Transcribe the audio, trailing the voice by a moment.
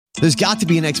There's got to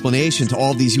be an explanation to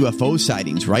all of these UFO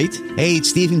sightings, right? Hey,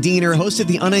 it's Stephen Diener, host of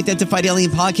the Unidentified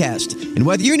Alien Podcast. And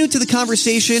whether you're new to the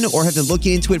conversation or have been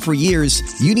looking into it for years,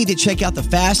 you need to check out the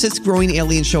fastest growing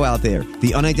alien show out there,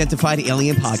 the Unidentified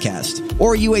Alien Podcast,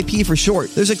 or UAP for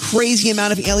short. There's a crazy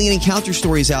amount of alien encounter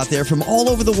stories out there from all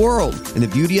over the world. And the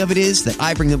beauty of it is that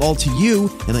I bring them all to you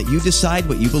and let you decide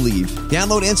what you believe.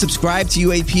 Download and subscribe to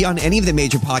UAP on any of the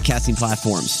major podcasting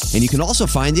platforms. And you can also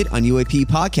find it on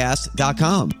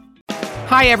UAPpodcast.com.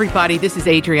 Hi, everybody. This is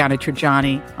Adriana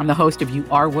Trajani. I'm the host of You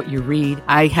Are What You Read.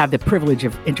 I have the privilege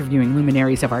of interviewing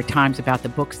luminaries of our times about the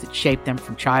books that shaped them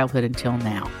from childhood until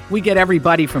now. We get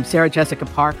everybody from Sarah Jessica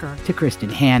Parker to Kristen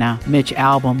Hanna, Mitch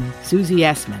Albom, Susie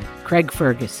Essman, Craig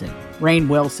Ferguson, Rainn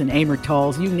Wilson, Amor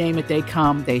Tolls, you name it, they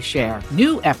come, they share.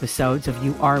 New episodes of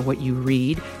You Are What You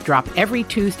Read drop every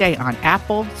Tuesday on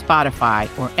Apple, Spotify,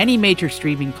 or any major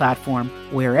streaming platform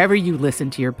wherever you listen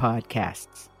to your podcasts.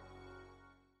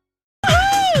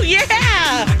 Oh,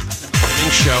 yeah!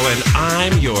 Show, and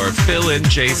I'm your fill-in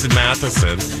Jason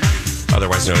Matheson,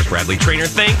 otherwise known as Bradley Trainer.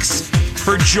 Thanks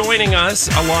for joining us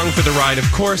along for the ride. Of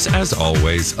course, as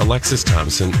always, Alexis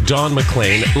Thompson, Dawn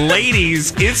McLean.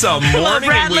 Ladies, it's a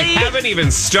morning and we haven't even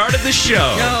started the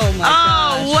show. Oh, my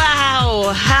gosh.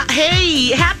 Wow.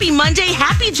 Hey, happy Monday.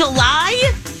 Happy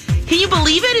July. Can you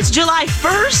believe it? It's July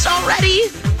 1st already.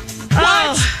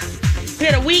 What? We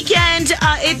had a weekend.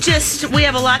 We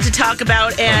have a lot to talk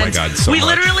about. And oh my God, so we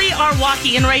much. Literally are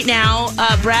walking in right now.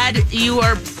 Brad, you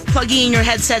are plugging in your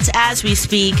headsets as we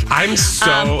speak. I'm so...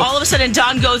 all of a sudden,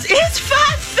 Dawn goes, it's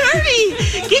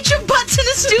 5:30. Get your butts in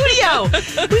the studio.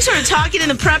 We started talking in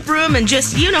the prep room and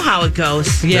just, you know how it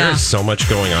goes. Yeah. There's so much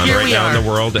going on right now in the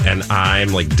world, and I'm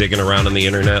like digging around on the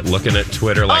internet, looking at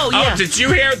Twitter, like, oh did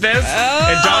you hear this?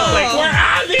 And Dawn's like, we're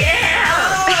on the air!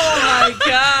 Oh, my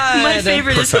God. My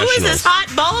favorite is, who is this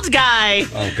hot, bald guy?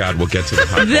 Oh, God, we'll get to the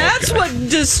hot, bald guy. That's what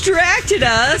distracted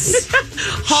us.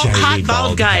 Hot,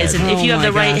 bald guys, and if you have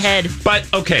the right head. But,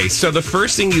 okay, so the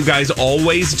first thing you guys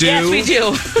always do... Yes, we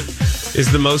do.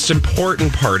 is the most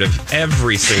important part of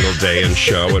every single day in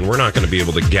show, and we're not going to be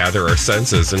able to gather our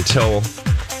senses until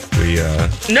we...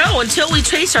 No, until we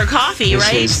taste our coffee, this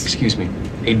right? Is, excuse me,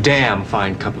 a damn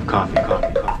fine cup of coffee.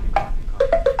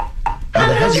 How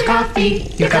the hell's your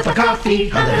coffee? Your cup of coffee.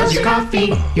 How the hell's your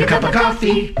coffee? Your cup of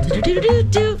coffee.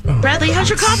 Bradley, how's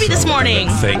your coffee this morning?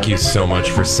 Thank you so much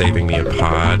for saving me a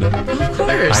pod. Of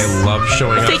course. I love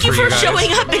showing up. Thank you for guys. showing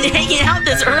up and hanging out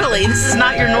this early. This is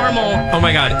not your normal. Oh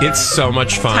my God, it's so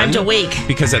much fun. Time to wake.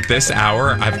 Because at this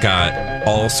hour, I've got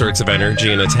all sorts of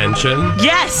energy and attention.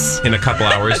 Yes. In a couple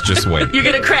hours, just wait. You're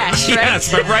going to crash, right? Yes,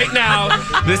 but right now,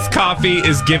 this coffee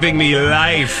is giving me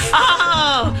life.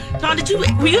 Oh, Dawn,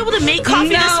 were you able to make coffee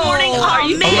this morning? Are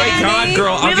you man. Oh my God,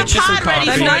 girl, I'll get you some coffee.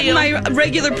 I'm not in my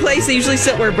regular place. I usually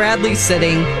sit where Bradley's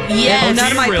sitting. Yes. And none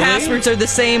of my really? passwords are the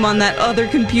same on that other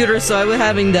computer, so I was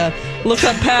having to look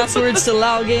up passwords to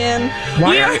log in.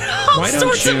 We are all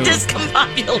sorts of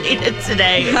discombobulated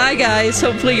today. Hi, guys.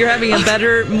 Hopefully you're having a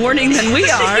better morning than we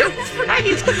are.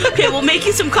 Right. Okay, we'll make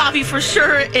you some coffee for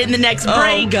sure in the next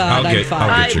break. Oh, God, I'm fine.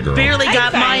 I'll get you, girl. I barely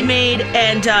got mine made,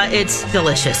 and it's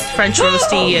delicious. French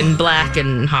roasty and black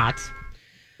and hot.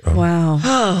 Wow.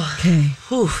 Oh, okay.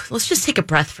 Whew. Let's just take a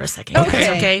breath for a second.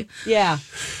 Okay. Yeah.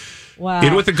 Wow.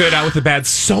 In with the good, out with the bad.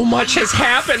 So much has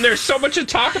happened. There's so much to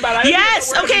talk about.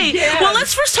 Yes. Okay. Well,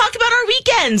 let's first talk about our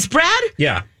weekends, Brad.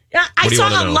 Yeah. I saw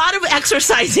a lot of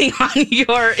exercising on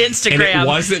your Instagram. And it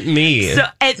wasn't me.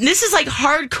 And this is like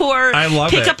hardcore. I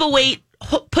love pick it. up a weight,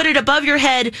 put it above your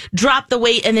head, drop the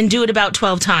weight, and then do it about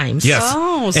 12 times. Yes.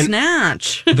 Oh,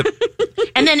 snatch.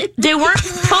 And then they weren't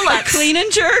pull-ups. Clean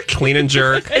and jerk. Clean and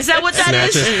jerk. Is that what that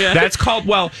is? Snatches. That's called,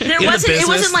 well, It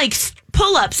wasn't like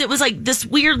pull-ups. It was like this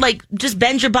weird, like, just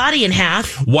bend your body in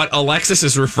half. What Alexis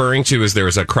is referring to is there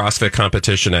was a CrossFit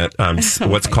competition at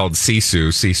what's called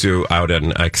Sisu out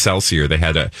in Excelsior. They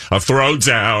had a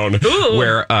throwdown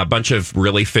where a bunch of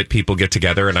really fit people get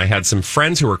together, and I had some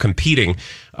friends who were competing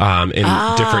in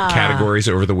different categories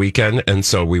over the weekend, and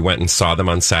so we went and saw them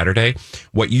on Saturday.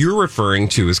 What you're referring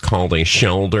to is called a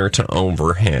shoulder to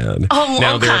overhead. Oh,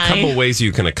 now, there are a okay. couple ways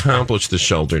you can accomplish the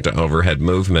shoulder to overhead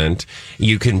movement.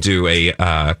 You can do a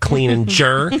clean and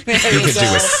jerk. You can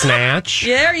do a snatch.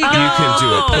 There you go. You can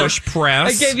do a push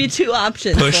press. I gave you two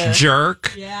options. Push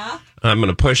jerk. Yeah. I'm going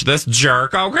to push this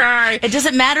jerk. Okay. It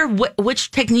doesn't matter which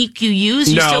technique you use.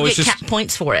 You No, still it's get just-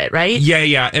 points for it, right?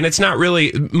 Yeah. And it's not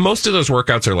really, most of those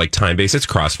workouts are like time-based. It's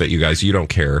CrossFit, you guys. You don't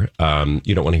care.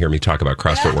 You don't want to hear me talk about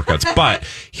CrossFit workouts. But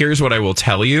here's what I will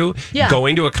tell you. Yeah.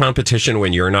 Going to a competition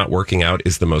when you're not working out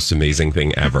is the most amazing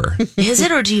thing ever. Is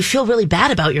it, or do you feel really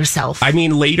bad about yourself? I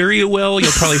mean, later you will.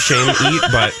 You'll probably shame eat.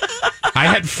 But I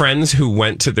had friends who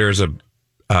went to, there's a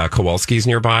Kowalski's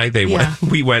nearby.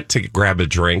 We went to grab a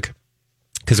drink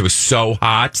because it was so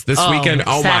hot this weekend.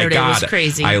 Oh Saturday my was God.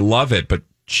 crazy. I love it, but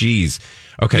geez.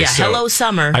 Okay, Yeah, so hello,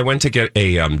 summer. I went to get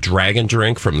a dragon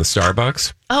drink from the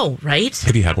Starbucks. Oh, right.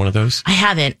 Have you had one of those? I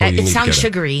haven't. Oh, you need It to sounds get it.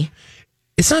 sugary.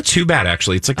 It's not too bad,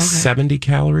 actually. It's like 70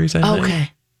 calories, I think.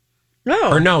 Okay.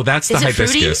 No. Or no, that's the Is it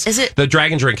fruity? hibiscus. Is it- The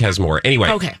dragon drink has more. Anyway,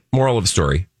 Okay. moral of the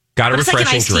story. Got a But it's like an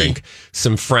refreshing iced tea. drink.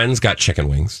 Some friends got chicken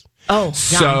wings. Oh, yum.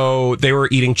 So they were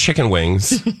eating chicken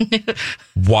wings,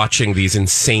 watching these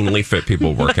insanely fit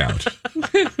people work out.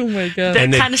 Oh my God.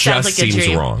 And it kinda sounds just like a seems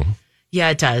dream. wrong. Yeah,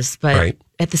 it does. But Right.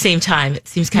 at the same time, it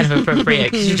seems kind of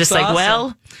appropriate because you're just like, awesome.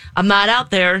 well, I'm not out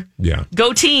there. Yeah.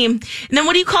 Go team. And then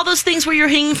what do you call those things where you're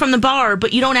hanging from the bar,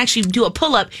 but you don't actually do a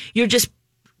pull up? You're just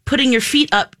putting your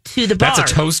feet up to the bar.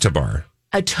 That's a toes to bar.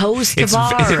 A toes to It's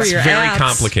bar. For your very abs.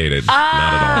 complicated. Not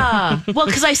at all. Well,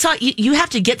 because I saw you have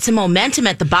to get some momentum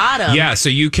at the bottom. Yeah, so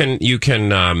you can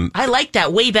I like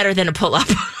that way better than a pull up.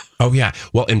 oh yeah.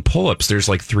 Well, in pull-ups there's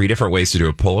like 3 different ways to do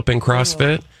a pull-up in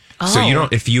CrossFit. So you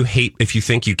don't if you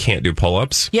think you can't do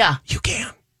pull-ups, Yeah. you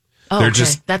can. Oh, They're okay.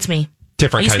 just That's me.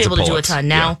 different I used to kinds be able of to do a pull-ups. ton.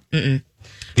 Now, They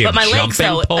but have my legs jumping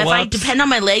though, if I pull-ups. depend on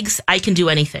my legs, I can do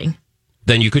anything.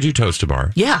 Then you could do toes to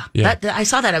bar. Yeah. Yeah. That, I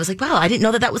saw that. I was like, wow, I didn't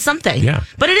know that was something. Yeah.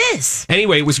 But it is.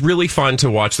 Anyway, it was really fun to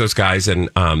watch those guys and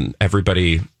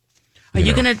everybody. Are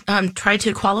you going to try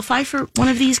to qualify for one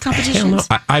of these Hell no. competitions?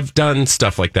 I've done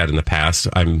stuff like that in the past.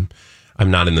 I'm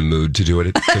not in the mood to do it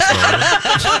at this moment.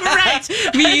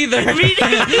 Right. Me either. Me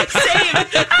too.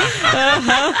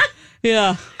 Same.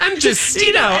 Yeah. I'm just,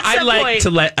 at I some like point-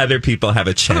 to let other people have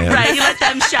a chance. Right. You let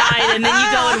them shine and then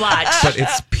you go and watch. But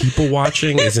it's people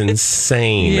watching is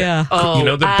insane. Yeah. You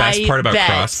know, the best I part about bet.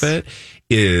 CrossFit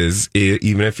is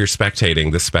even if you're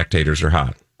spectating, the spectators are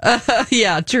hot.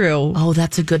 Yeah, true. Oh,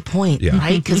 that's a good point. Yeah.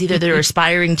 Right? Because either they're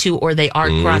aspiring to or they are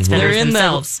CrossFitters They're in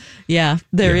themselves.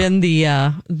 they're in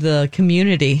the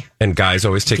community. And guys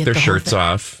always take Get their the whole shirts thing.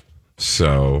 off.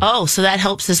 So Oh, so that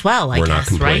helps as well, I We're not guess,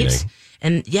 complaining. right?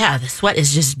 And yeah, the sweat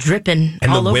is just dripping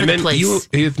and all the over women, the place.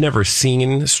 you've never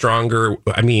seen stronger.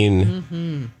 I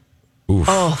mean, oof.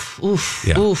 Oh, oof,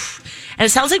 Yeah. oof. And it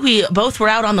sounds like we both were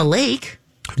out on the lake.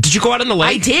 Did you go out on the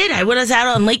lake? I did. I was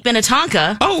out on Lake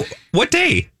Minnetonka Oh, what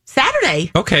day? Saturday.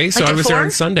 Okay, so Like I at was there 4?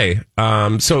 on Sunday.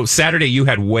 So Saturday you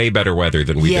had way better weather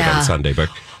than we did Yeah. on Sunday. But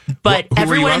But who were you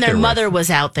everyone out and their there with? mother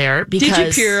was out there because Did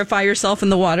you purify yourself in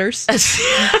the waters?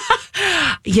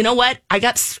 You know what? I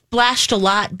got splashed a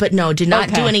lot, but no, did not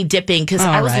do Okay. any dipping because All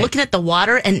I was right. looking at the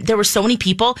water and there were so many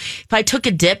people. If I took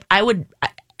a dip, I would.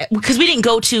 Because we didn't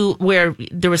go to where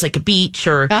there was like a beach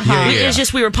or Yeah, it yeah. was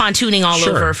just we were pontooning all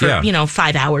Sure, over for yeah.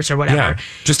 5 hours or whatever. Yeah,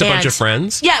 just a bunch And- of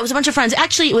friends? Yeah, it was a bunch of friends.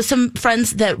 Actually, it was some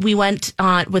friends that we went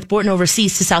with Borton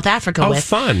overseas to South Africa Oh, with.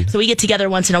 fun. So we get together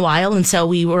once in a while, and so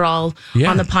we were all Yeah.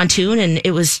 on the pontoon, and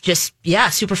it was just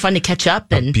super fun to catch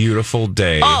up and. beautiful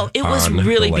day. Oh, it was on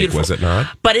really the lake, beautiful. Was it not?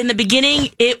 But in the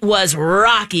beginning, it was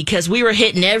rocky because we were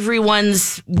hitting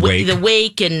everyone's Wake. the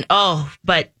wake, and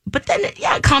but then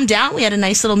it calmed down. We had a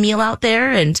nice little meal out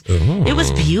there, and it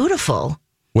was beautiful.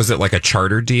 Was it like a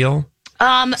charter deal?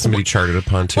 Somebody chartered a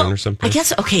pontoon or something? I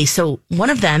guess okay. So one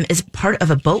of them is part of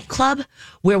a boat club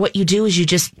where what you do is you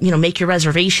just make your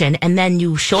reservation, and then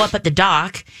you show up at the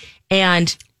dock,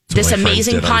 and this my friends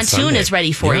amazing did on pontoon Sunday. is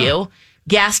ready for Yeah. you,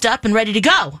 gassed up and ready to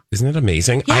go. Isn't it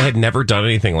amazing? I had never done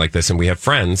anything like this, and we have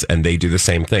friends, and they do the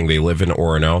same thing. They live in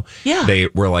Orono. Yeah. They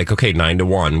were like, okay, 9 to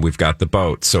 1, we've got the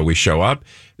boat. So we show up.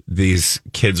 These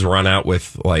kids run out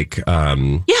with like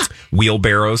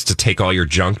wheelbarrows to take all your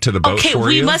junk to the boat Okay,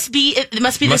 for you. it must be the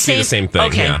Must same. be the same thing.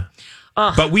 Okay. Yeah.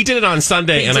 But we did it on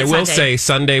Sunday, We and I did will Sunday. say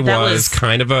Sunday That was was-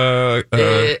 kind of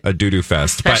a doo-doo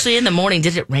fest. Especially in the morning.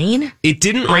 Did it rain? But it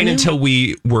didn't rain until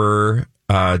we were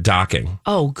docking.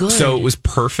 Oh, good. So it was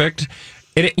perfect.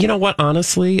 And you know what?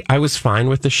 Honestly, I was fine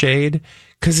with the shade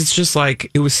because it's just like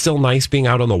it was still nice being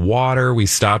out on the water. We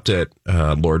stopped at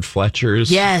Lord Fletcher's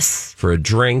Yes. for a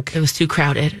drink. It was too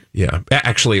crowded. Yeah.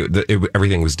 Actually,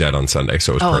 everything was dead on Sunday,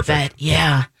 so it was Oh, I perfect. bet.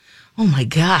 Yeah. Oh my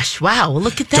gosh! Wow,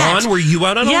 look at that. Dawn, were you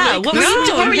out on a lake? What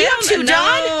were you up to,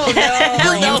 Dawn?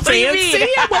 Were you fancy?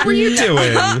 What were you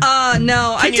doing?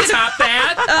 No. Can you top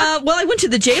that? Well, I went to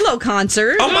the J-Lo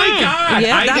concert. Oh my God!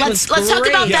 Yeah, Let's talk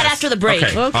about that after the break.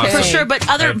 Okay. For sure. But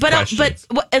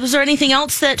was there anything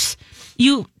else that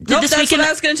you did this that's weekend? what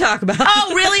I was going to talk about.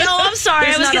 Oh, really? Oh, I'm sorry.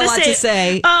 There's I was not going a lot to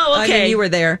say. Oh, okay. I mean, you were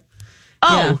there.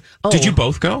 Oh. Did you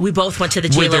both go? We both went to the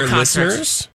Were J-Lo there concert.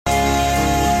 listeners? Good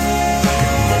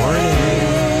morning.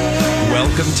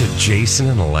 Welcome to Jason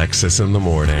and Alexis in the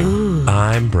morning. Ooh.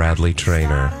 I'm Bradley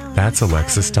Trainer. That's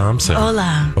Alexis Thompson.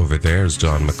 Hola. Over there's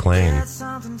Dawn McClain.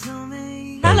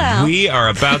 Hello. And we are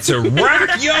about to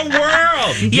rock your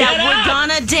world. Yeah, we're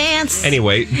gonna dance.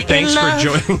 Anyway, thanks for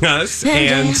joining us.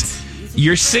 And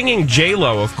you're singing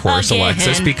J-Lo, of course, Again.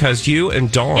 Alexis, because you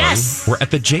and Dawn were at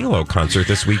the J-Lo concert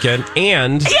this weekend.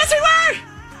 And Yes, we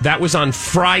were. that was on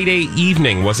Friday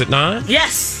evening, was it not?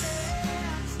 Yes.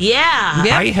 Yeah.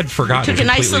 Yep. I had forgotten Took a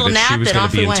nice completely little that she nap was and going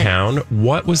off to be we in went. town.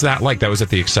 What was that like? That was at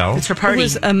the Excel? It's her It party.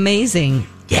 was amazing.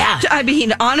 Yeah. I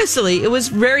mean, honestly, it was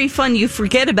very fun. You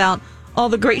forget about all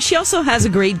the great... She also has a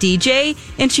great DJ,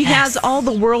 and she has all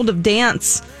the World of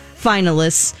Dance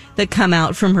finalists that come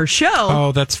out from her show.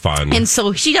 Oh, that's fun. And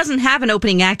so she doesn't have an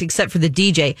opening act except for the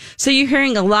DJ. So you're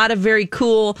hearing a lot of very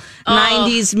cool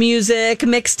 90s music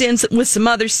mixed in with some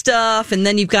other stuff. And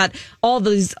then you've got all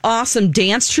these awesome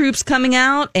dance troupes coming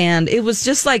out. And it was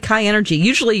just like high energy.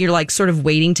 Usually you're like sort of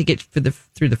waiting to get through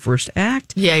the first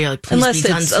act. Yeah, you're like, please Unless be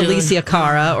done it's soon. Alicia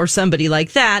Cara or somebody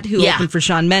like that who opened for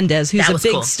Shawn Mendes, who's That a was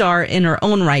big cool. star in her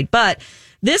own right. But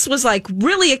this was like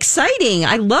really exciting.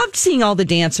 I loved seeing all the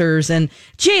dancers, and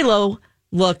J-Lo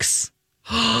looks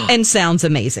and sounds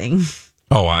amazing.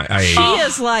 Oh, She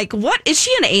is like, what? Is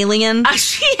she an alien?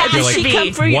 She has Did to she be.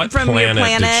 come from what your planet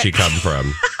planet? did she come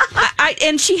from?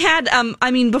 And she had,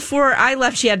 before I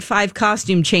left, she had 5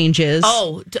 costume changes.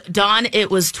 Oh, Dawn,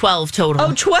 it was 12 total.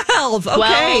 Oh, 12. Okay.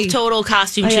 12 total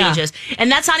costume changes.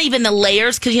 And that's not even the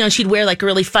layers, because, she'd wear like a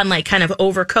really fun, like kind of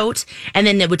overcoat, and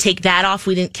then it would take that off.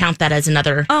 We didn't count that as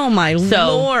another. Oh, my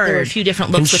So Lord. there were a few different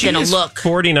And looks she within a is look.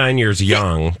 49 years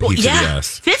young,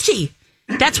 PTS. 50.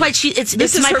 That's why This it's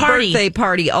is my her party. birthday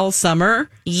party all summer.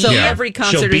 So Yeah. every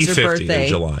concert She'll be is her 50 birthday. in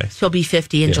July. She'll be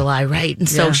 50 in July, right? And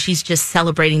so she's just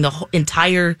celebrating the whole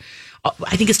entire,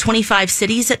 I think it's 25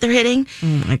 cities that they're hitting. Oh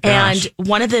my gosh. And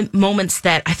one of the moments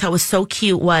that I thought was so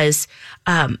cute was,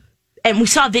 and we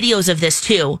saw videos of this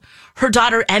too. Her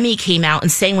daughter Emmy came out and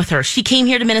sang with her. She came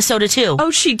here to Minnesota too. Oh,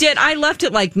 she did. I left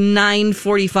at like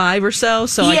 9:45 or so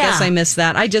I Yeah. guess I missed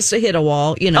that. I just hit a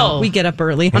wall. We get up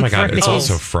early Oh on my God, Fridays. it's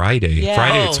also Friday. Yeah.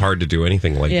 Friday, Oh. it's hard to do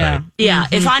anything like Yeah. that. Yeah,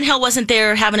 if Angel wasn't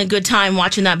there having a good time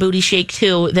watching that booty shake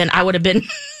too, then I would have been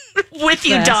with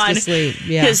you, Fast Dawn. asleep,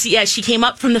 yeah. Because she came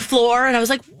up from the floor, and I was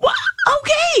like, "What?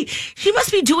 Okay, she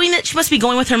must be doing it. She must be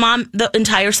going with her mom the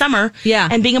entire summer,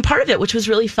 and being a part of it, which was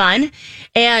really fun."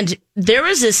 And there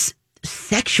was this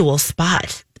sexual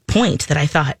point that I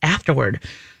thought afterward.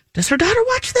 Does her daughter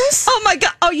watch this? Oh my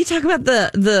God! Oh, you talk about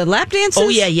the lap dances? Oh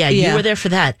yeah. You were there for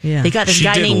that. Yeah. They got this She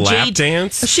guy did named lap JD.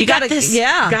 dance? She got this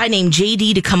guy named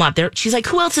JD to come up there. She's like,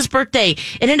 "Who else's birthday?"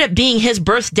 It ended up being his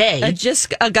birthday.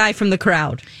 Just a guy from the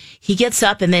crowd. He gets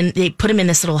up, and then they put him in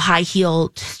this little high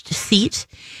heel seat.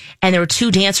 And there were 2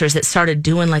 dancers that started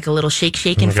doing like a little shake Oh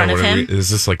in my front God, of him.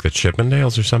 is this like the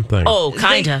Chippendales or something? Oh,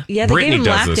 kinda. They Brittany gave him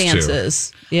does lap this, too.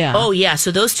 dances. Yeah. Oh yeah. So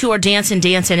those 2 are dancing,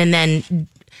 and then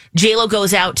J-Lo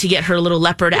goes out to get her little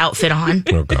leopard outfit on.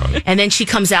 Oh, God. And then she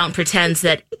comes out and pretends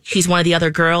that she's one of the other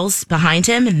girls behind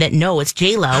him, and that no, it's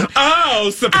J-Lo.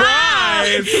 Oh,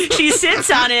 surprise! She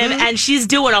sits on him, and she's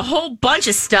doing a whole bunch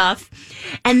of stuff.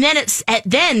 And then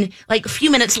then like a few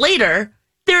minutes later,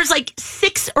 there's like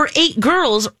 6 or 8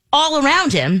 girls all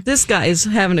around him. This guy is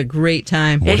having a great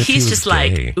time. What And if he he's was just gay?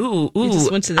 like, ooh. He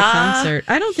just went to the concert.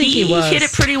 I don't think he was. He hit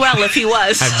it pretty well if he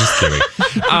was. I'm just kidding.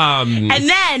 And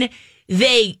then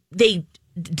they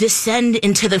descend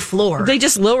into the floor. They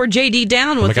just lowered JD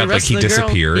down with my God, the rest like he of the girls.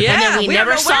 disappeared? Yeah, And then we don't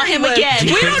never know saw where he him went. again.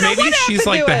 We don't know Maybe what she's happened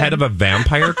like to the him. head of a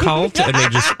vampire cult, and they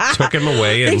just took him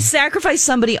away. They And sacrifice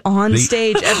somebody on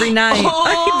stage every night.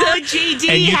 Oh, JD,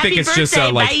 and you happy think it's birthday, just a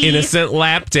like bye. innocent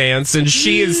lap dance, and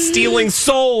she is stealing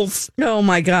souls. Oh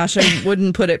my gosh, I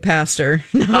wouldn't put it past her.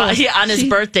 No. Yeah, on his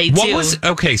birthday too. What was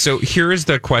okay? So here is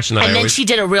the question that and I then always. she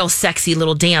did a real sexy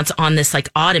little dance on this like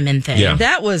ottoman thing. Yeah.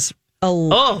 That was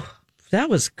that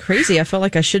was crazy. I felt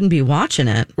like I shouldn't be watching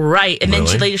it. Right. And then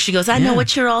Really? she goes, I know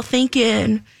what you're all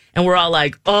thinking. And we're all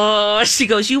like, oh, she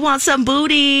goes, you want some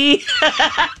booty?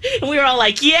 And we were all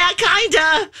like, yeah,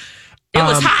 kinda. It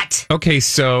was hot. Okay,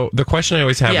 so the question I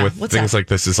always have Yeah, with what's things that? like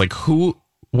this is like,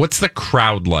 what's the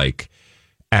crowd like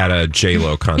at a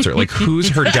J-Lo concert? Like, who's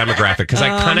her demographic? Because I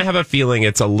kind of have a feeling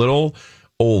it's a little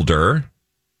older.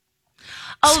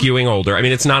 Skewing older. I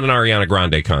mean, it's not an Ariana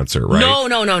Grande concert, right?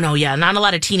 No. Yeah, not a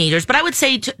lot of teenagers, but I would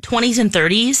say 20s and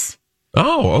 30s.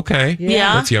 Oh, okay.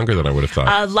 Yeah. That's younger than I would have thought.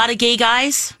 A lot of gay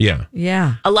guys.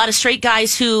 Yeah. A lot of straight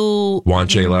guys who want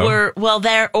J-Lo? were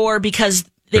there or because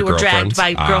they were dragged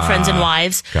by girlfriends and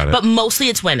wives. Got it. But mostly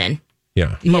it's women.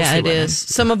 Yeah. Yeah, it is.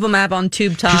 Some of them have on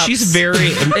tube tops. She's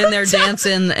very... and they're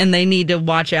dancing, and they need to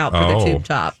watch out for the tube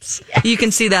tops. You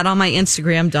can see that on my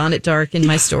Instagram, Dawn at Dark, in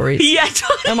my stories. Yeah,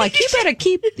 totally. I'm like,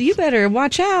 you better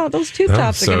watch out. Those tube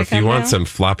tops are going to come So if you want out. some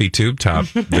floppy tube top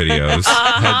videos,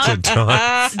 head to Dawn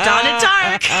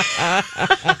at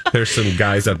Dark. There's some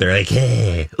guys out there like,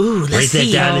 hey, ooh, let's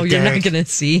see. Oh, you're not going to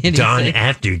see anything. Dawn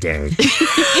After Dark.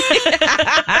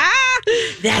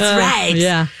 That's right.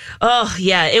 Yeah. Oh,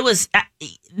 yeah. It was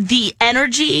the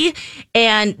energy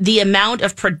and the amount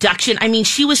of production. I mean,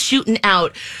 she was shooting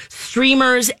out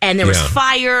streamers and there was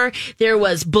fire. There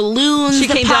was balloons. She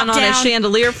came down on a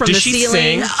chandelier from the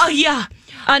ceiling. Sing? Oh, yeah.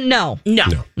 No.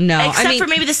 Except for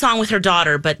maybe the song with her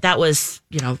daughter, but that was,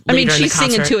 later she's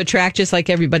singing to a track just like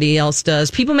everybody else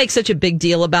does. People make such a big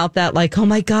deal about that, like, oh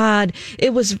my God,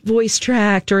 it was voice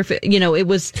tracked, or if it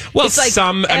was. Well, it's like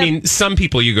some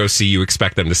people you go see, you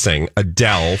expect them to sing.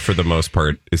 Adele, for the most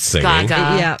part, is singing.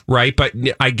 Gaga. Yeah. Right? But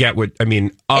I get what,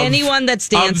 anyone that's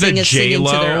dancing is singing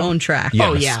to their own track. Yes,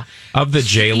 oh, yeah. Of the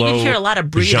J-Lo you hear a lot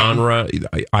of breathing. genre,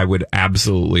 I would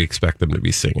absolutely expect them to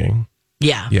be singing.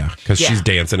 Yeah. Yeah, because she's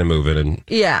dancing and moving. And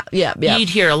Yeah. You'd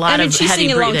hear a lot of she's heavy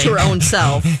singing breathing. along to her own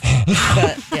self.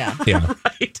 But, yeah. Yeah.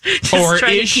 Right. Just Or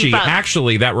trying to is keep she? up.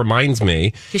 Actually, that reminds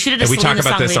me. You should have And just we talk Selena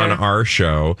about this song on later. our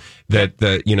show that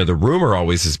the rumor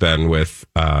always has been with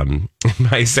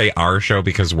I say our show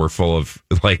because we're full of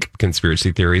like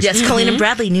conspiracy theories. Yes, Colleen and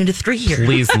Bradley, noon to 3 here.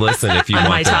 Please listen if you On want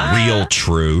my the talk. real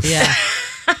truth. Yeah.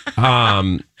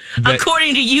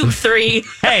 According to you three.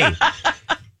 Hey,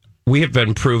 we have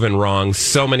been proven wrong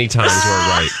so many times we're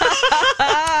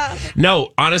right.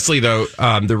 No, honestly though,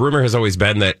 the rumor has always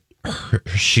been that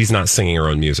she's not singing her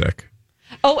own music.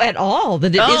 Oh, at all?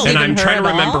 That it isn't And even I'm her trying at to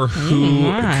remember all?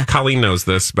 who. Colleen knows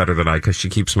this better than I because she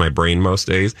keeps my brain most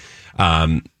days.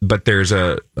 But there's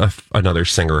another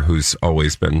singer who's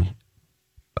always been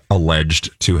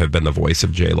alleged to have been the voice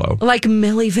of J-Lo. Like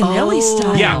Milli Vanilli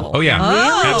style. Yeah. Oh, yeah.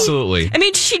 Oh. Absolutely. I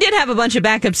mean, she did have a bunch of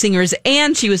backup singers,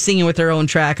 and she was singing with her own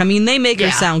track. I mean, they make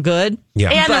her sound good. Yeah.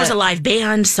 And there was a live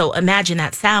band, so imagine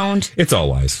that sound. It's all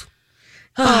lies.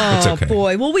 Oh, It's okay.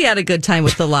 boy. Well, we had a good time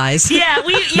with the lies. Yeah,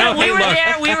 we were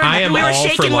there. I am we were all for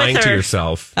shaking lying with to her.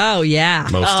 yourself Oh, yeah.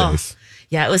 most days.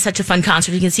 Yeah, it was such a fun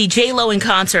concert. You can see J-Lo in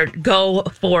concert. Go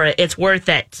for it. It's worth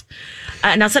it.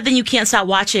 Now, something you can't stop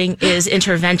watching is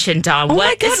Intervention, Dawn. Oh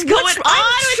What my God, is going on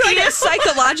I'm with trying you? to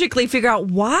psychologically figure out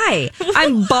why.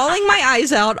 I'm bawling my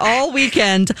eyes out all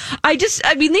weekend. I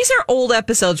mean, these are old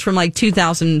episodes from like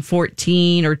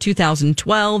 2014 or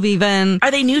 2012 even.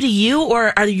 Are they new to you,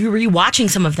 or are you rewatching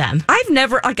some of them? I've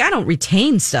never, I don't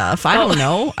retain stuff. I don't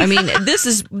know. I mean,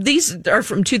 these are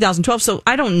from 2012, so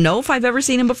I don't know if I've ever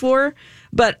seen them before,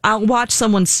 but I'll watch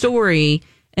someone's story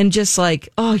and just like,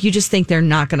 oh, you just think they're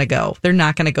not going to go. They're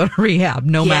not going to go to rehab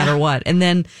no matter what. And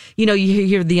then, you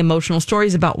hear the emotional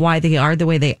stories about why they are the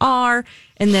way they are.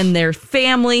 And then their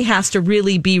family has to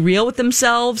really be real with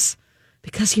themselves.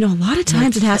 Because, a lot of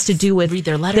times it has to do with read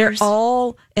their letters. They're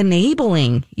all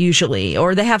enabling usually,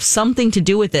 or they have something to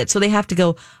do with it. So they have to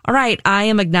go, all right, I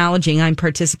am acknowledging I'm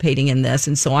participating in this.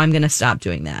 And so I'm going to stop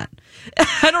doing that.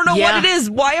 I don't know what it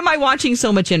is. Why am I watching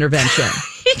so much Intervention?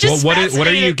 Well, what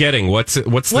are you getting? What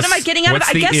am I getting out of it? What's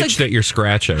I the guess itch that you're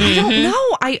scratching? I don't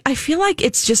know. I feel like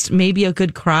it's just maybe a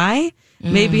good cry.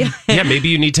 Maybe. Yeah, maybe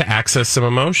you need to access some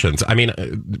emotions. I mean,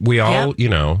 we all,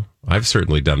 I've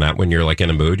certainly done that when you're like in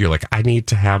a mood. You're like, I need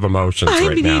to have emotions I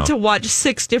right now. need to watch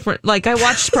 6 different, I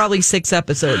watched probably 6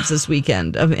 episodes this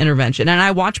weekend of Intervention, and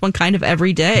I watch one kind of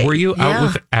every day. Were you out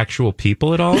with actual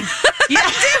people at all? Yeah,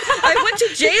 I went to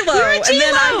J-Lo, and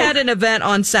then I had an event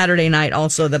on Saturday night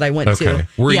also that I went to.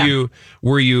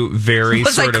 Were you very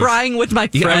Was sort I of crying with my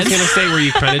friends? I was going to say, were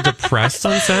you kind of depressed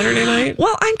on Saturday night?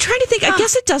 Well, I'm trying to think. I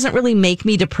guess it doesn't really make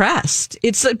me depressed.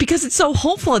 It's because it's so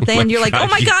hopeful at the end. You're like, oh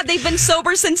my God, they've been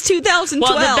sober since 2012.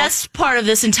 Well, the best part of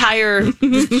this entire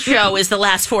show is the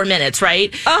last 4 minutes,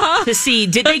 right? To see,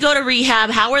 did they go to rehab?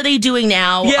 How are they doing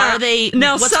now? Yeah. Are they?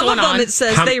 Now, what's some going of them on? it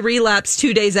says they relapse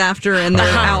 2 days after and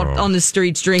they're out on the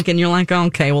streets drinking. You're like, like,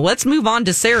 okay, well, let's move on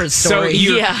to Sarah's story.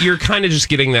 So you're kind of just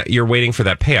getting that. You're waiting for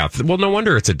that payoff. Well, no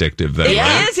wonder it's addictive then.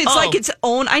 It is. It's like its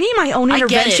own. I need my own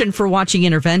intervention for watching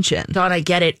Intervention. Dawn, I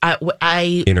get it. I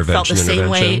felt the same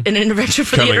way. An intervention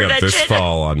for coming the intervention. up this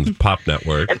fall on Pop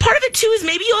Network. And part of it too is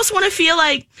maybe you also want to feel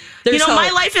like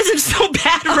my life isn't so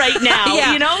bad right now.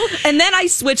 Yeah. You know. And then I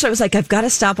switched. I was like, I've got to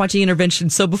stop watching Intervention.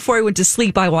 So before I went to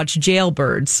sleep, I watched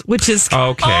Jailbirds, which is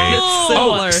okay.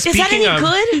 Similar. Is that any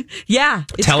good? Yeah.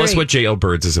 Tell us what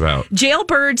Jailbirds is about.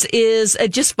 Jailbirds is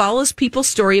it just follows people's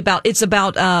story about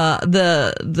the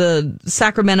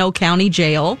Sacramento County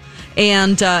Jail,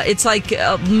 and it's like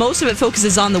most of it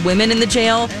focuses on the women in the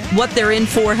jail, what they're in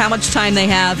for, how much time they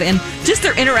have, and just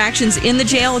their interactions in the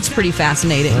jail. It's pretty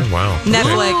fascinating. Oh, wow.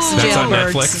 Netflix, That's on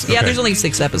Jailbirds. Netflix? Yeah, Okay. there's only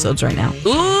 6 episodes right now.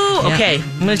 Ooh, okay.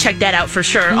 I'm going to check that out for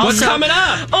sure. What's Also, coming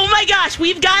up? Oh my gosh,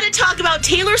 we've got to talk about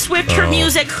Taylor Swift, her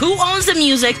music, who owns the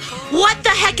music, what the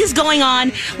heck is going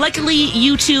on. Luckily,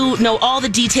 you two know all the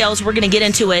details. We're going to get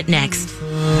into it next.